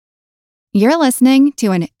You're listening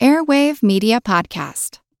to an Airwave Media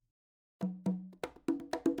Podcast.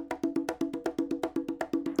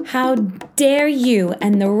 How dare you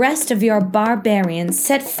and the rest of your barbarians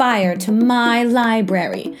set fire to my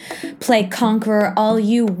library? Play conqueror all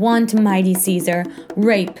you want, mighty Caesar.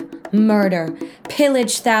 Rape, murder,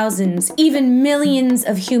 pillage thousands, even millions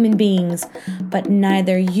of human beings. But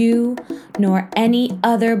neither you nor any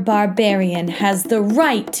other barbarian has the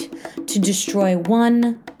right to destroy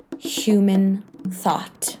one human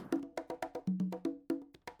thought.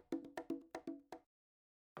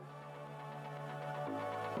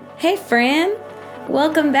 Hey friend,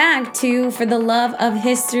 welcome back to For the Love of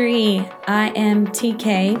History. I am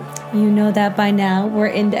TK. You know that by now. We're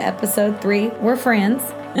into episode 3. We're friends.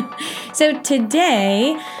 So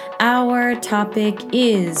today, our topic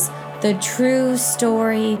is the true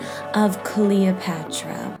story of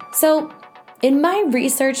Cleopatra. So in my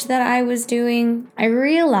research that I was doing, I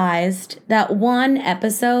realized that one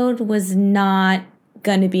episode was not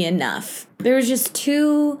going to be enough. There was just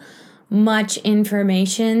too much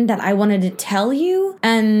information that I wanted to tell you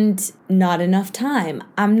and not enough time.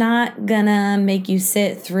 I'm not gonna make you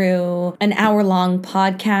sit through an hour-long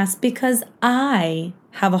podcast because I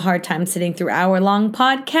have a hard time sitting through hour-long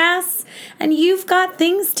podcasts and you've got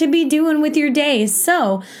things to be doing with your day.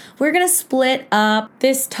 So we're gonna split up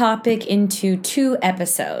this topic into 2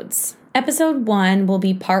 episodes. Episode 1 will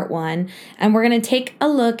be part 1, and we're going to take a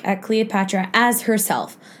look at Cleopatra as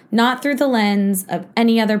herself, not through the lens of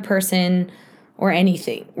any other person or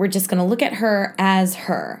anything. We're just going to look at her as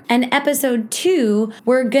her. And episode 2,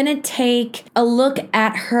 we're going to take a look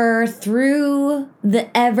at her through the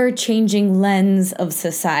ever-changing lens of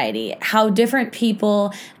society, how different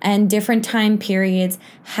people and different time periods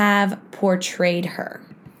have portrayed her.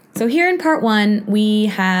 So here in part 1, we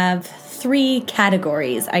have 3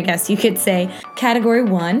 categories, I guess you could say. Category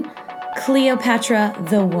 1, Cleopatra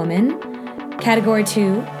the woman. Category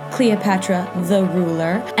 2, Cleopatra the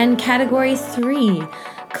ruler. And category 3,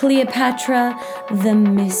 Cleopatra the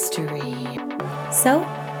mystery. So,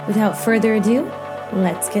 without further ado,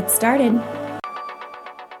 let's get started.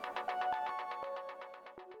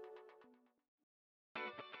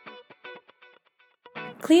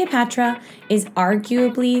 Cleopatra is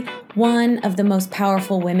arguably one of the most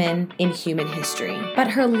powerful women in human history,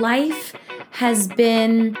 but her life has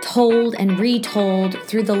been told and retold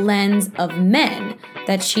through the lens of men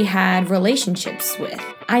that she had relationships with.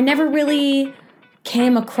 I never really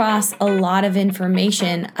came across a lot of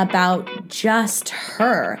information about just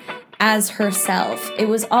her as herself. It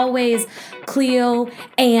was always Cleo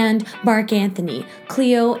and Mark Antony,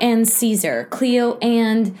 Cleo and Caesar, Cleo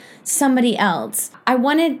and somebody else. I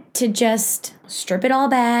wanted to just strip it all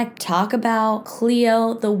back, talk about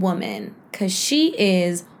Cleo the woman, because she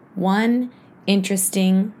is one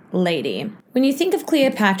interesting lady. When you think of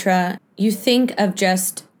Cleopatra, you think of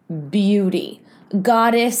just beauty,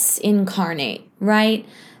 goddess incarnate, right?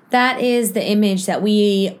 That is the image that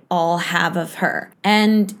we all have of her.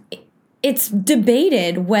 And it's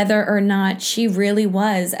debated whether or not she really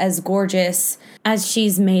was as gorgeous as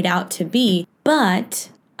she's made out to be.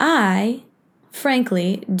 But I,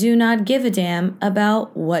 frankly, do not give a damn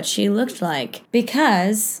about what she looked like,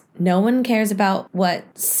 because no one cares about what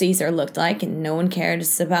Caesar looked like and no one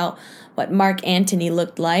cares about what Mark Antony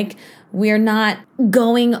looked like. We're not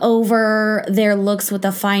going over their looks with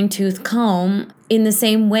a fine-tooth comb in the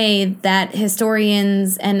same way that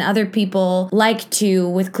historians and other people like to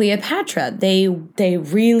with Cleopatra. They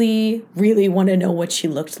really, really want to know what she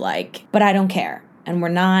looked like. But I don't care. And we're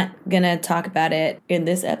not going to talk about it in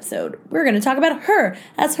this episode. We're going to talk about her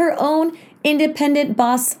as her own independent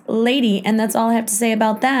boss lady. And that's all I have to say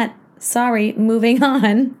about that. Sorry, moving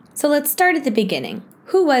on. So let's start at the beginning.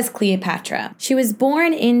 Who was Cleopatra? She was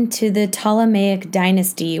born into the Ptolemaic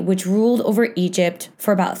dynasty, which ruled over Egypt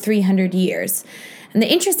for about 300 years. And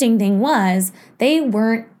the interesting thing was, they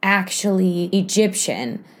weren't actually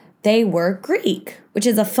Egyptian. They were Greek, which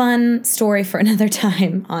is a fun story for another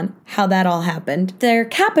time on how that all happened. Their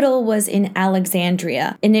capital was in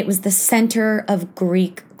Alexandria, and it was the center of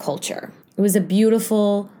Greek culture. It was a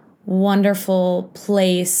beautiful, wonderful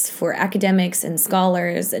place for academics and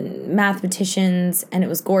scholars and mathematicians, and it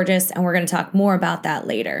was gorgeous, and we're going to talk more about that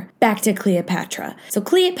later. Back to Cleopatra. So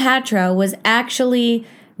Cleopatra was actually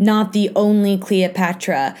not the only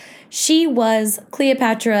Cleopatra. She was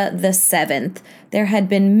Cleopatra the 7th. There had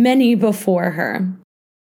been many before her.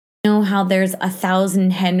 You know how there's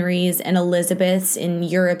 1,000 Henrys and Elizabeths in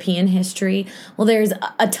European history? Well, there's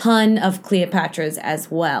a ton of Cleopatras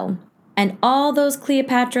as well. And all those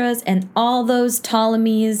Cleopatras and all those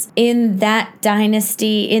Ptolemies in that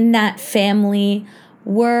dynasty, in that family,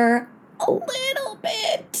 were a little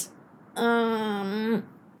bit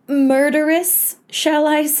murderous, shall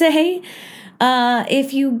I say.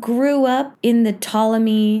 If you grew up in the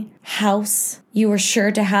Ptolemy house, you were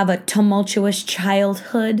sure to have a tumultuous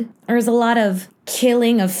childhood. There was a lot of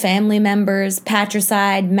killing of family members,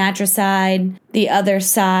 patricide, matricide, the other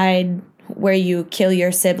side where you kill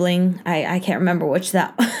your sibling. I can't remember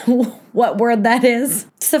what word that is.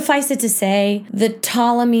 Suffice it to say, the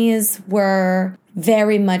Ptolemies were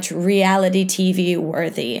very much reality TV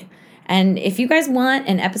worthy. And if you guys want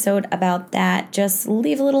an episode about that, just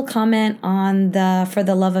leave a little comment on the For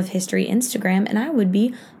the Love of History Instagram, and I would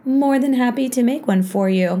be more than happy to make one for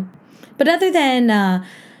you. But other than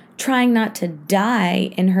trying not to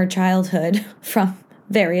die in her childhood from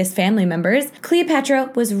various family members,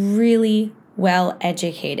 Cleopatra was really well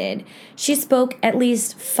educated. She spoke at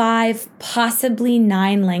least 5, possibly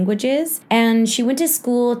 9 languages, and she went to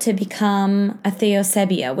school to become a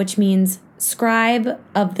Theosebia, which means scribe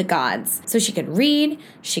of the gods. So she could read,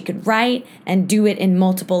 she could write, and do it in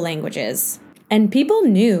multiple languages. And people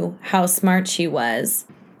knew how smart she was.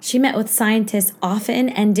 She met with scientists often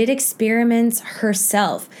and did experiments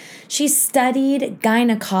herself. She studied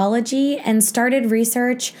gynecology and started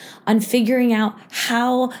research on figuring out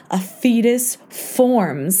how a fetus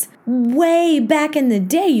forms. Way back in the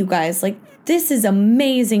day, you guys, like, this is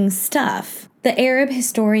amazing stuff. The Arab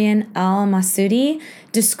historian al-Masudi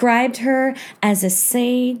described her as a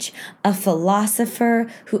sage, a philosopher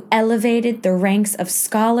who elevated the ranks of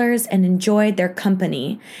scholars and enjoyed their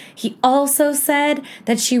company. He also said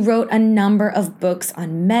that she wrote a number of books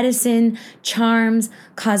on medicine, charms,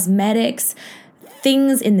 cosmetics,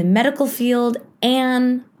 things in the medical field,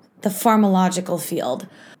 and the pharmacological field.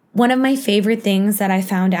 One of my favorite things that I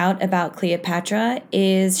found out about Cleopatra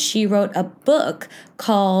is she wrote a book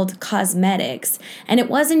called Cosmetics, and it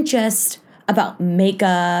wasn't just about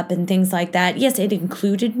makeup and things like that. Yes, it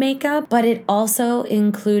included makeup, but it also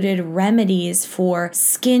included remedies for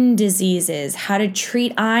skin diseases, how to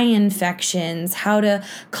treat eye infections, how to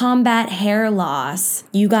combat hair loss.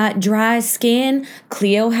 You got dry skin,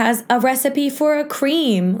 Cleo has a recipe for a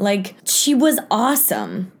cream. Like, she was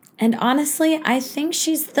awesome. And honestly, I think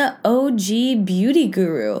she's the OG beauty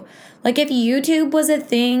guru. Like, if YouTube was a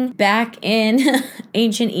thing back in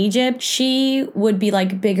ancient Egypt, she would be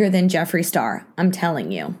like bigger than Jeffree Star, I'm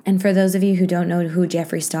telling you. And for those of you who don't know who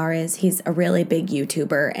Jeffree Star is, he's a really big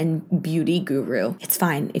YouTuber and beauty guru. It's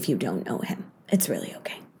fine if you don't know him. It's really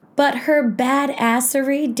okay. But her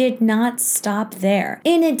badassery did not stop there.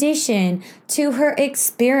 In addition to her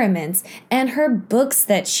experiments and her books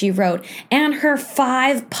that she wrote and her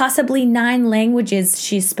 5, possibly 9 languages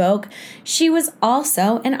she spoke, she was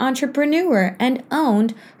also an entrepreneur and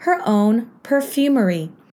owned her own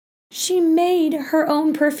perfumery. She made her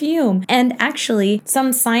own perfume. And actually,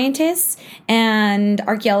 some scientists and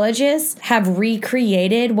archaeologists have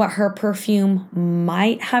recreated what her perfume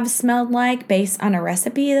might have smelled like based on a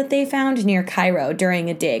recipe that they found near Cairo during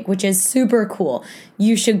a dig, which is super cool.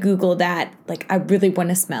 You should Google that. Like, I really want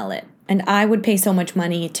to smell it. And I would pay so much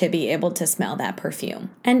money to be able to smell that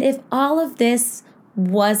perfume. And if all of this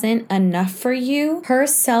wasn't enough for you, her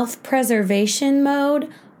self-preservation mode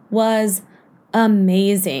was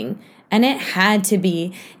amazing, and it had to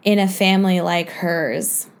be in a family like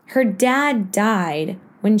hers. Her dad died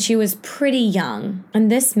when she was pretty young, and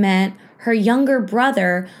this meant her younger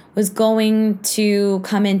brother was going to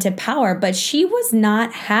come into power, but she was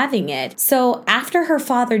not having it. So after her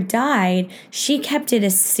father died, she kept it a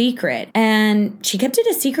secret, and she kept it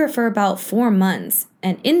a secret for about 4 months.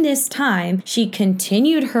 And in this time, she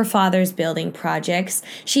continued her father's building projects.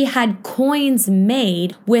 She had coins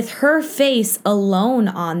made with her face alone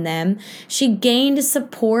on them. She gained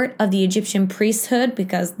support of the Egyptian priesthood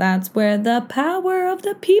because that's where the power of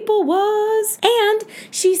the people was. And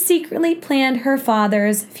she secretly planned her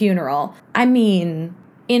father's funeral. I mean,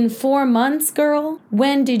 in 4 months, girl,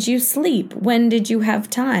 when did you sleep? When did you have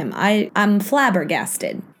time? I'm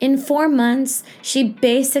flabbergasted. In 4 months, she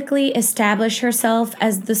basically established herself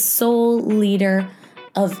as the sole leader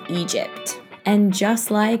of Egypt. And just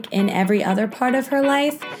like in every other part of her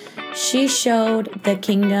life, she showed the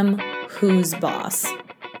kingdom who's boss.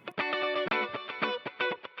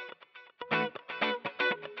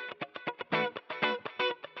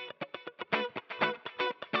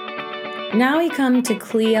 Now we come to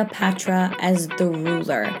Cleopatra as the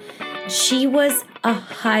ruler. She was a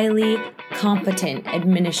highly competent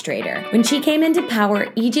administrator. When she came into power,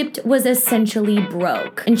 Egypt was essentially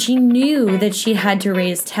broke, and she knew that she had to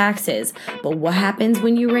raise taxes. But what happens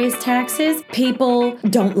when you raise taxes? People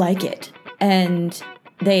don't like it, and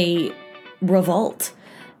they revolt.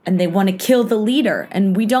 and they want to kill the leader,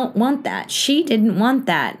 and we don't want that. She didn't want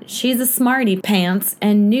that. She's a smarty pants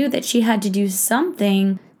and knew that she had to do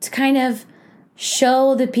something to kind of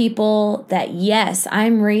show the people that, yes,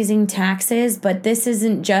 I'm raising taxes, but this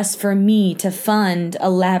isn't just for me to fund a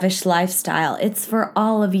lavish lifestyle. It's for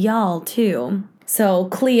all of y'all too. So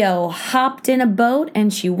Cleo hopped in a boat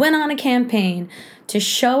and she went on a campaign to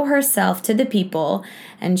show herself to the people,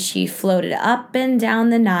 and she floated up and down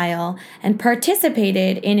the Nile and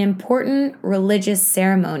participated in important religious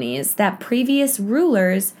ceremonies that previous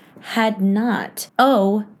rulers had not.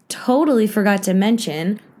 Oh, totally forgot to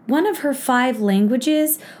mention, one of her 5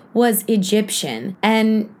 languages was Egyptian,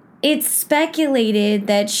 and it's speculated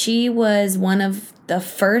that she was one of the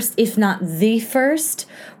first, if not the first,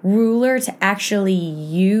 ruler to actually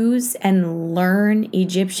use and learn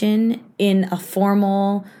Egyptian in a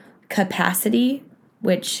formal capacity,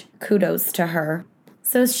 which kudos to her.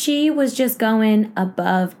 So she was just going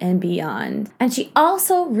above and beyond. And she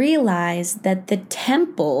also realized that the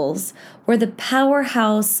temples were the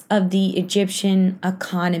powerhouse of the Egyptian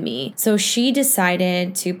economy. So she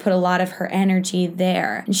decided to put a lot of her energy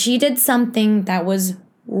there. And she did something that was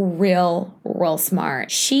real smart.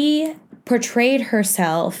 She portrayed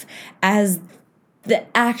herself as the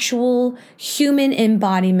actual human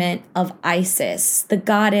embodiment of Isis, the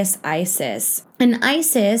goddess Isis. And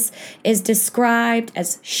Isis is described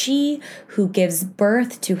as she who gives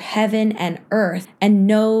birth to heaven and earth and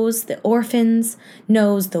knows the orphans,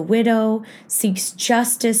 knows the widow, seeks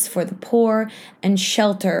justice for the poor, and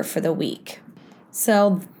shelter for the weak.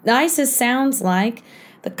 So Isis sounds like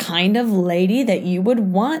the kind of lady that you would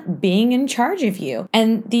want being in charge of you.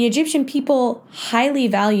 And the Egyptian people highly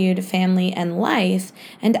valued family and life,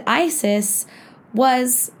 and Isis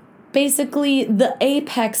was basically the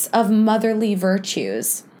apex of motherly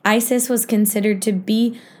virtues. Isis was considered to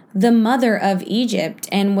be the mother of Egypt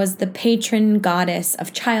and was the patron goddess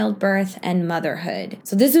of childbirth and motherhood.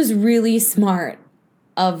 So this was really smart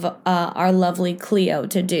of our lovely Cleo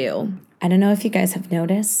to do. I don't know if you guys have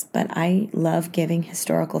noticed, but I love giving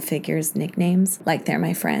historical figures nicknames like they're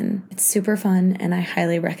my friend. It's super fun and I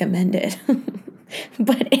highly recommend it.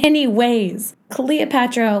 But anyways,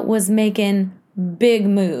 Cleopatra was making big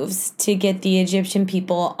moves to get the Egyptian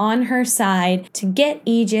people on her side to get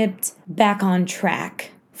Egypt back on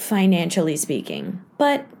track, financially speaking.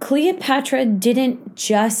 But Cleopatra didn't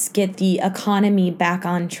just get the economy back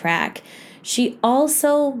on track. She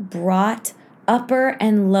also brought Upper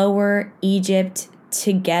and Lower Egypt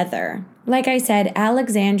together. Like I said,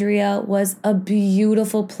 Alexandria was a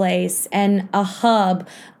beautiful place and a hub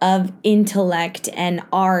of intellect and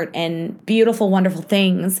art and beautiful, wonderful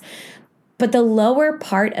things. But the lower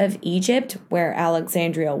part of Egypt, where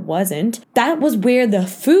Alexandria wasn't, that was where the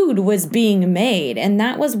food was being made. And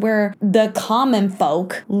that was where the common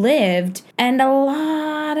folk lived. And a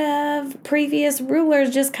lot of previous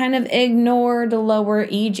rulers just kind of ignored Lower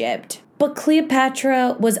Egypt. But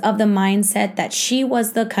Cleopatra was of the mindset that she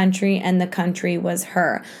was the country and the country was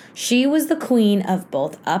her. She was the queen of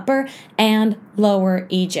both Upper and Lower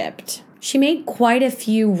Egypt. She made quite a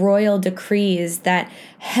few royal decrees that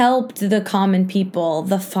helped the common people,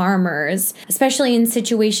 the farmers, especially in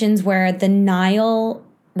situations where the Nile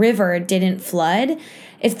River didn't flood.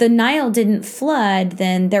 If the Nile didn't flood,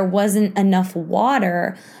 then there wasn't enough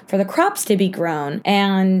water for the crops to be grown.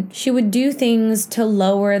 And she would do things to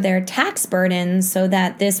lower their tax burdens so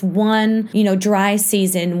that this one, dry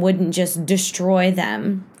season wouldn't just destroy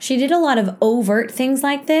them. She did a lot of overt things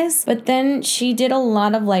like this, but then she did a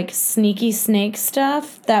lot of sneaky snake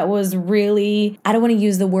stuff that was really, I don't want to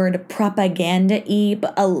use the word propaganda-y,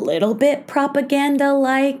 but a little bit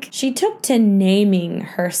propaganda-like. She took to naming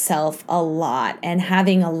herself a lot and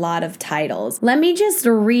having a lot of titles. Let me just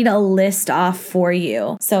read a list off for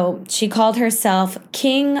you. So she called herself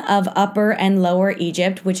King of Upper and Lower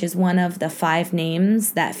Egypt, which is one of the 5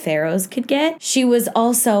 names that pharaohs could get. She was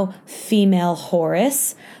also Female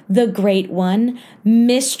Horus, the Great One,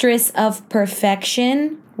 Mistress of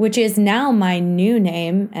Perfection, which is now my new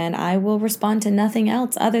name, and I will respond to nothing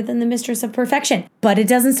else other than the Mistress of Perfection. But it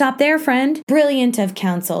doesn't stop there, friend. Brilliant of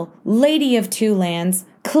Counsel, Lady of Two Lands,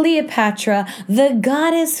 Cleopatra, the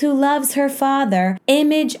goddess who loves her father,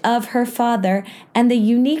 image of her father, and the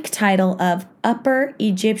unique title of Upper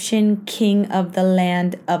Egyptian King of the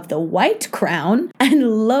Land of the White Crown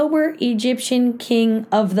and Lower Egyptian King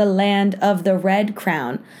of the Land of the Red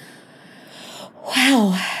Crown.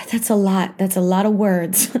 Wow, that's a lot. That's a lot of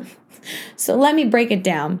words. So let me break it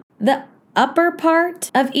down. The upper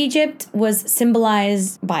part of Egypt was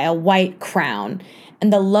symbolized by a white crown,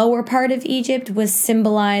 And the lower part of Egypt was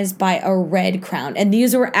symbolized by a red crown. And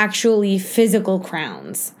these were actually physical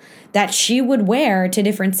crowns that she would wear to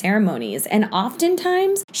different ceremonies. And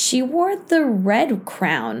oftentimes, she wore the red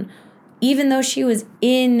crown even though she was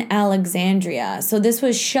in Alexandria. So this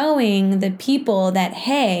was showing the people that,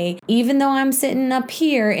 hey, even though I'm sitting up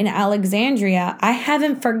here in Alexandria, I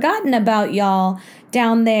haven't forgotten about y'all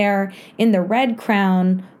down there in the Red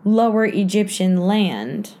Crown, Lower Egyptian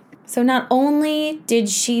land. So not only did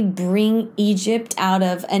she bring Egypt out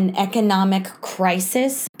of an economic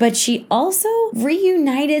crisis, but she also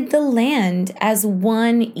reunited the land as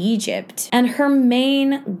one Egypt. And her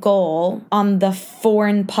main goal on the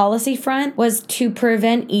foreign policy front was to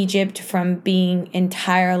prevent Egypt from being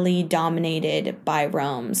entirely dominated by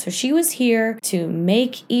Rome. So she was here to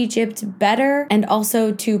make Egypt better and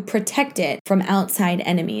also to protect it from outside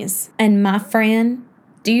enemies. And my friend,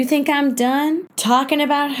 do you think I'm done talking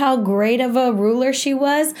about how great of a ruler she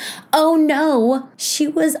was? Oh no, she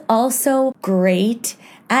was also great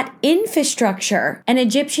at infrastructure. An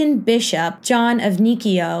Egyptian bishop, John of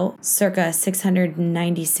Nicaea, circa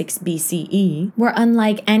 696 BCE, were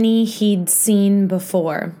unlike any he'd seen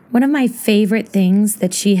before. One of my favorite things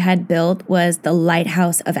that she had built was the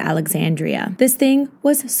Lighthouse of Alexandria. This thing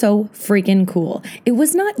was so freaking cool. It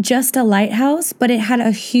was not just a lighthouse, but it had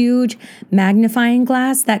a huge magnifying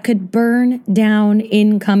glass that could burn down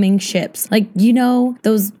incoming ships. Like, you know,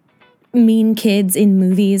 those mean kids in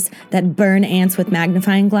movies that burn ants with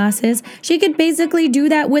magnifying glasses. She could basically do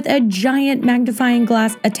that with a giant magnifying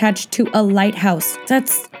glass attached to a lighthouse.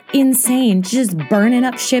 That's insane. Just burning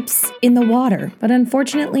up ships in the water. But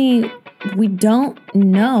unfortunately, we don't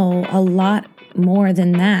know a lot more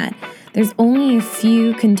than that. There's only a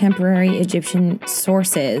few contemporary Egyptian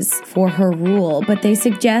sources for her rule, but they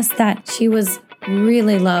suggest that she was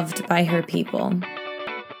really loved by her people.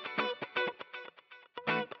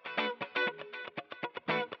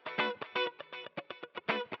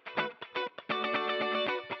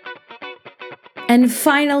 And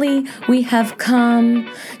finally, we have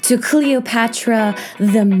come to Cleopatra,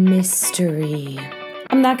 the mystery.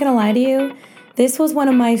 I'm not gonna lie to you, this was one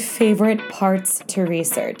of my favorite parts to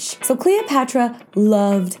research. So Cleopatra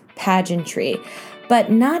loved pageantry,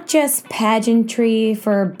 but not just pageantry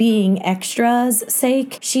for being extras'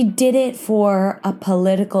 sake. She did it for a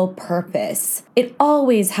political purpose. It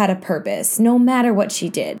always had a purpose, no matter what she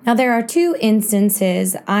did. Now, there are two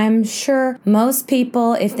instances. I'm sure most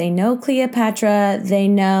people, if they know Cleopatra, they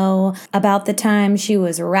know about the time she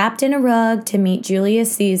was wrapped in a rug to meet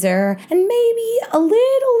Julius Caesar, and maybe a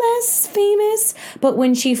little less famous, but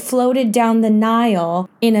when she floated down the Nile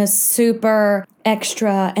in a super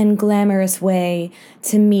extra and glamorous way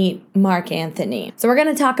to meet Mark Antony. So we're going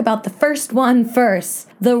to talk about the first one first,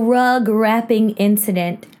 the rug wrapping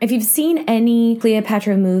incident. If you've seen any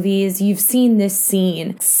Cleopatra movies, you've seen this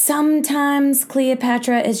scene. Sometimes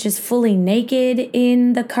Cleopatra is just fully naked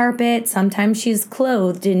in the carpet. Sometimes she's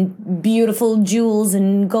clothed in beautiful jewels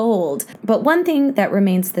and gold. But one thing that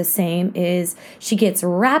remains the same is she gets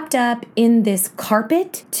wrapped up in this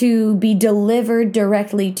carpet to be delivered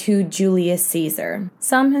directly to Julius Caesar.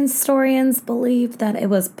 Some historians believe that it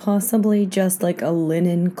was possibly just like a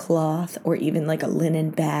linen cloth or even like a linen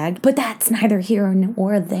bag, but that's neither here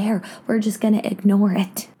nor there. We're just gonna ignore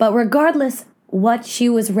it. But regardless what she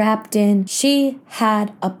was wrapped in, she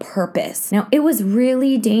had a purpose. Now, it was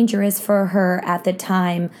really dangerous for her at the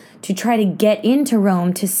time to try to get into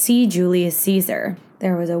Rome to see Julius Caesar.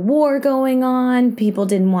 There was a war going on, people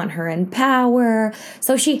didn't want her in power,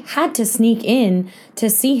 so she had to sneak in to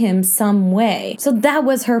see him some way. So that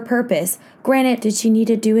was her purpose. Granted, did she need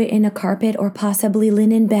to do it in a carpet or possibly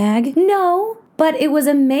linen bag? No, but it was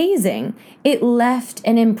amazing. It left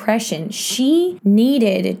an impression. She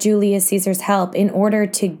needed Julius Caesar's help in order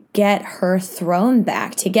to get her throne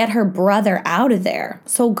back, to get her brother out of there.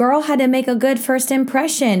 So girl had to make a good first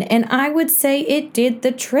impression, and I would say it did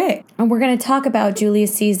the trick. And we're going to talk about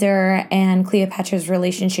Julius Caesar and Cleopatra's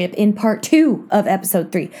relationship in part 2 of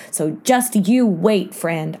episode 3. So just you wait,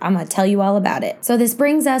 friend. I'm going to tell you all about it. So this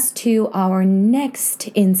brings us to our next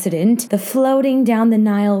incident, the floating down the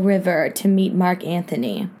Nile River to meet Mark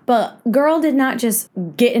Antony. But girl did not just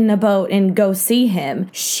get in a boat and go see him.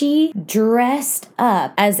 She dressed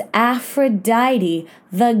up as Aphrodite,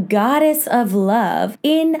 the goddess of love,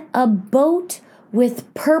 in a boat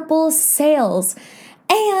with purple sails.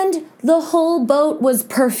 And the whole boat was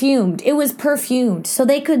perfumed. It was perfumed, so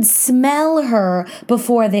they could smell her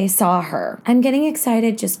before they saw her. I'm getting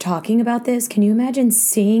excited just talking about this. Can you imagine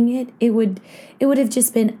seeing it? It would have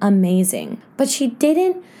just been amazing. But she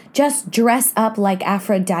didn't just dress up like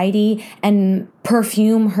Aphrodite and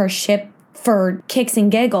perfume her ship for kicks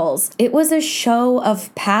and giggles. It was a show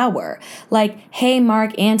of power. Like, hey,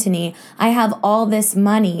 Mark Antony, I have all this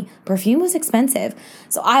money. Perfume was expensive.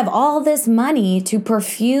 So I have all this money to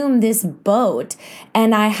perfume this boat,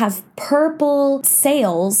 and I have purple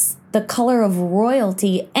sails, the color of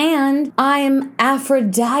royalty, and I'm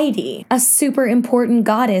Aphrodite, a super important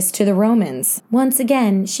goddess to the Romans. Once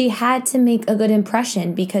again, she had to make a good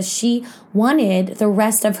impression because she wanted the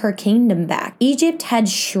rest of her kingdom back. Egypt had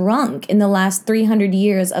shrunk in the last 300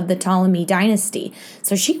 years of the Ptolemy dynasty,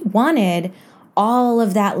 so she wanted all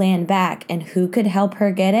of that land back. And who could help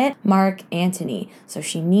her get it? Mark Antony. So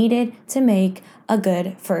she needed to make a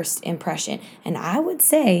good first impression. And I would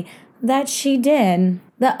say that she did.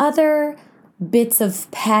 The other bits of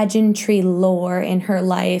pageantry lore in her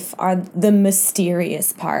life are the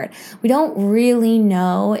mysterious part. We don't really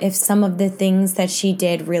know if some of the things that she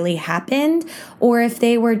did really happened or if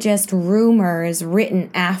they were just rumors written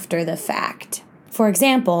after the fact. For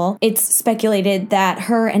example, it's speculated that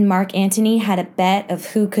her and Mark Antony had a bet of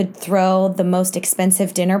who could throw the most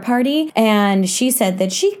expensive dinner party, and she said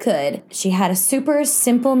that she could. She had a super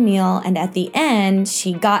simple meal, and at the end,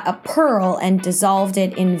 she got a pearl and dissolved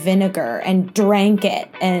it in vinegar and drank it,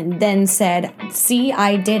 and then said, "See,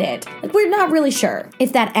 I did it." Like, we're not really sure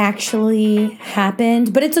if that actually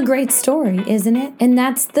happened, but it's a great story, isn't it? And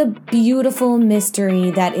that's the beautiful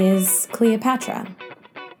mystery that is Cleopatra.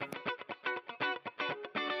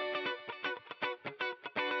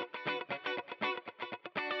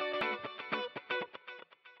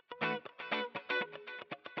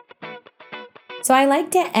 So I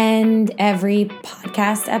like to end every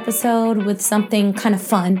podcast episode with something kind of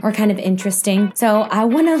fun or kind of interesting. So I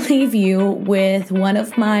want to leave you with one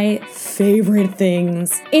of my favorite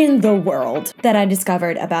things in the world that I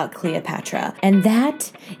discovered about Cleopatra, and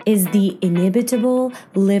that is the Inimitable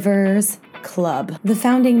Livers Club. The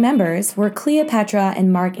founding members were Cleopatra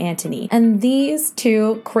and Mark Antony, and these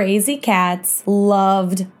two crazy cats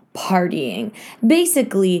loved partying.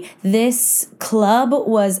 Basically, this club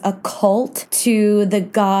was a cult to the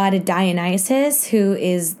god Dionysus, who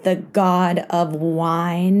is the god of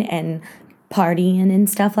wine and partying and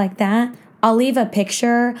stuff like that. I'll leave a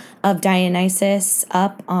picture of Dionysus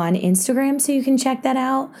up on Instagram so you can check that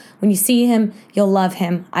out. When you see him, you'll love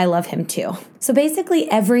him. I love him too. So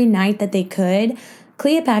basically, every night that they could,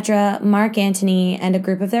 Cleopatra, Mark Antony, and a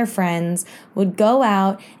group of their friends would go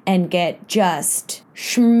out and get just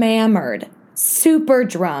schmammered, super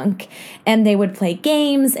drunk, and they would play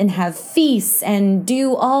games and have feasts and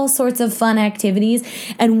do all sorts of fun activities.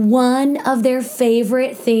 And one of their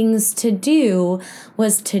favorite things to do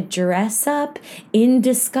was to dress up in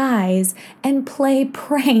disguise and play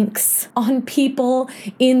pranks on people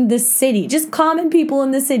in the city, just common people in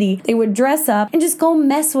the city. They would dress up and just go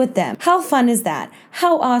mess with them. How fun is that?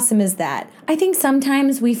 How awesome is that? I think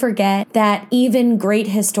sometimes we forget that even great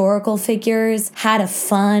historical figures had a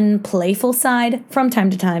fun, playful side from time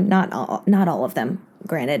to time. Not all of them,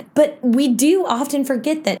 granted. But we do often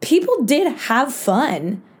forget that people did have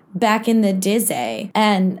fun back in the Dizzy.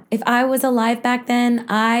 And if I was alive back then,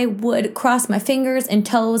 I would cross my fingers and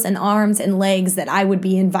toes and arms and legs that I would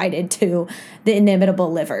be invited to the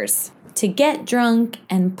Inimitable Livers to get drunk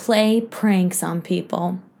and play pranks on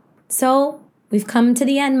people. So we've come to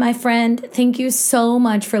the end, my friend. Thank you so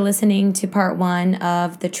much for listening to part 1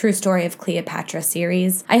 of the True Story of Cleopatra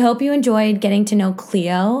series. I hope you enjoyed getting to know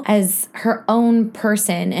Cleo as her own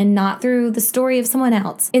person and not through the story of someone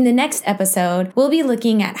else. In the next episode, we'll be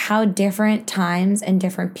looking at how different times and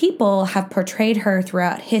different people have portrayed her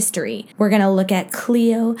throughout history. We're going to look at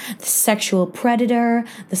Cleo, the sexual predator,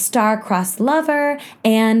 the star-crossed lover,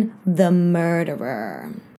 and the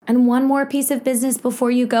murderer. And one more piece of business before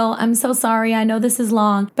you go. I'm so sorry. I know this is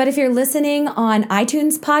long. But if you're listening on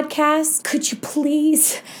iTunes podcasts, could you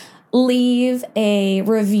please leave a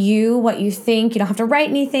review, what you think? You don't have to write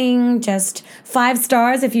anything, just 5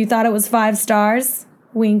 stars if you thought it was 5 stars.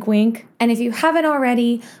 Wink, wink. And if you haven't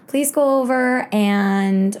already, please go over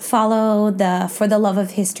and follow the For the Love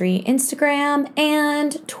of History Instagram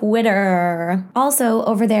and Twitter. Also,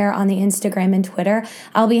 over there on the Instagram and Twitter,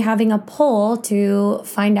 I'll be having a poll to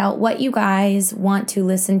find out what you guys want to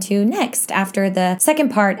listen to next after the second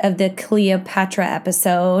part of the Cleopatra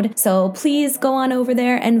episode. So please go on over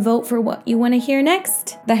there and vote for what you want to hear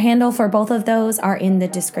next. The handle for both of those are in the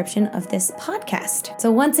description of this podcast.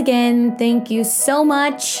 So once again, thank you so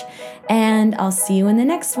much. And I'll see you in the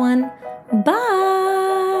next one.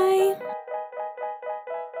 Bye!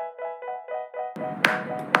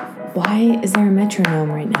 Why is there a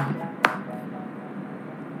metronome right now?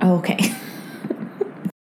 Oh, okay.